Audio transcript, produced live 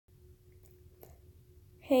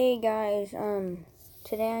Hey guys,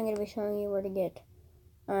 today I'm going to be showing you where to get,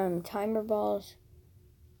 timer balls,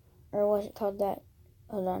 or what's it called that?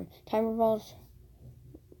 Hold on. Timer balls,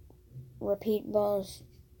 repeat balls,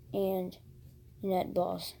 and net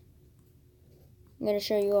balls. I'm going to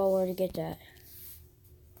show you all where to get that.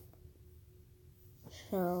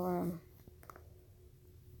 So,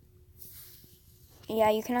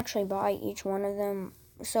 yeah, you can actually buy each one of them.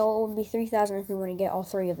 So it would be 3,000 if you want to get all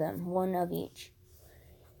three of them, one of each.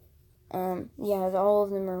 Yeah, all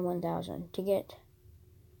of them are 1,000 to get.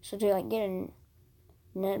 So to get a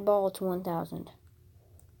net ball, it's 1,000.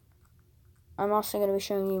 I'm also going to be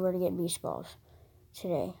showing you where to get beast balls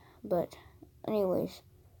today. But anyways,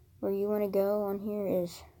 where you want to go on here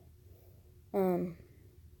is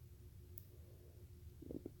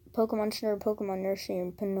Pokemon Center, Pokemon Nursery,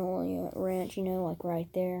 and Panolia Ranch. Like right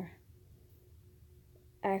there.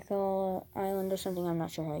 Akala Island or something. I'm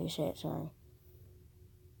not sure how you say it. Sorry.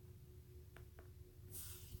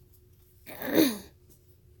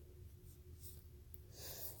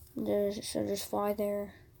 So just fly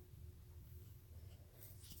there.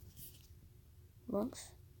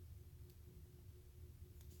 Whoops.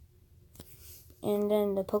 And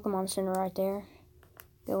then the Pokemon Center right there.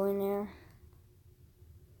 Go in there.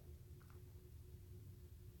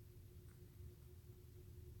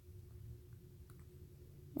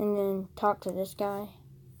 And then talk to this guy.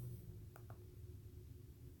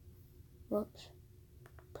 Whoops.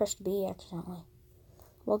 Pressed B accidentally.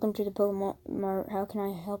 Welcome to the Pokemon Mart. How can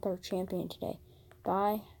I help our champion today?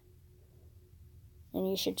 Bye. And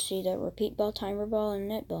you should see the repeat ball, timer ball, and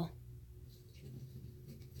net ball.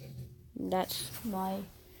 That's my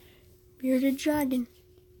bearded dragon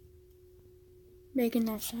making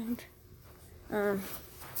that sound.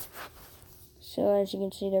 So as you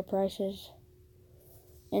can see, their prices.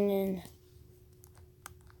 And then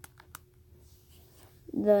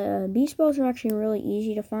the beast balls are actually really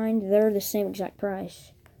easy to find. They're the same exact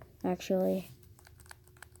price, actually.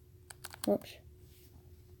 Whoops.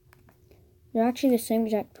 They're actually the same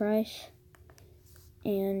exact price.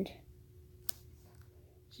 And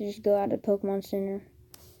so just go out to Pokemon Center.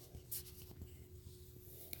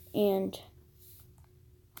 And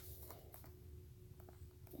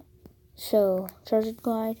so, Charizard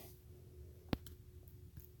Glide.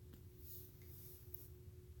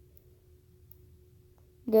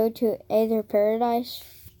 Go to Aether Paradise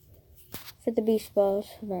for the beast balls.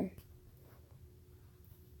 Hold on.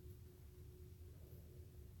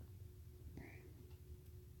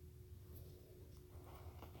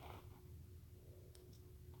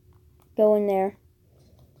 Go in there.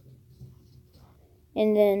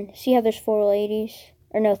 And then, see how there's 4 ladies?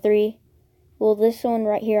 Or no, 3. Well, this one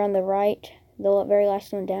right here on the right, the very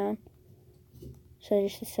last one down. So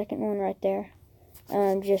just the second one right there.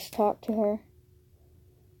 Just talk to her.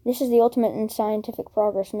 This is the ultimate in scientific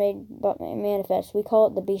progress made by manifest. We call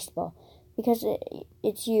it the beast ball. Because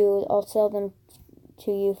it's you, I'll sell them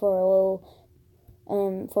to you for a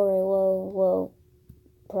low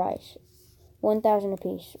price. 1,000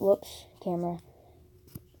 apiece. Whoops, camera.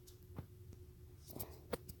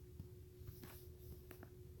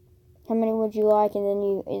 How many would you like? And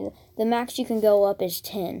then the max you can go up is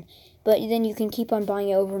 10. But then you can keep on buying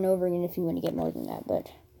it over and over again if you want to get more than that. But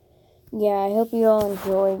yeah, I hope you all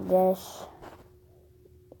enjoyed this.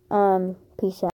 Peace out.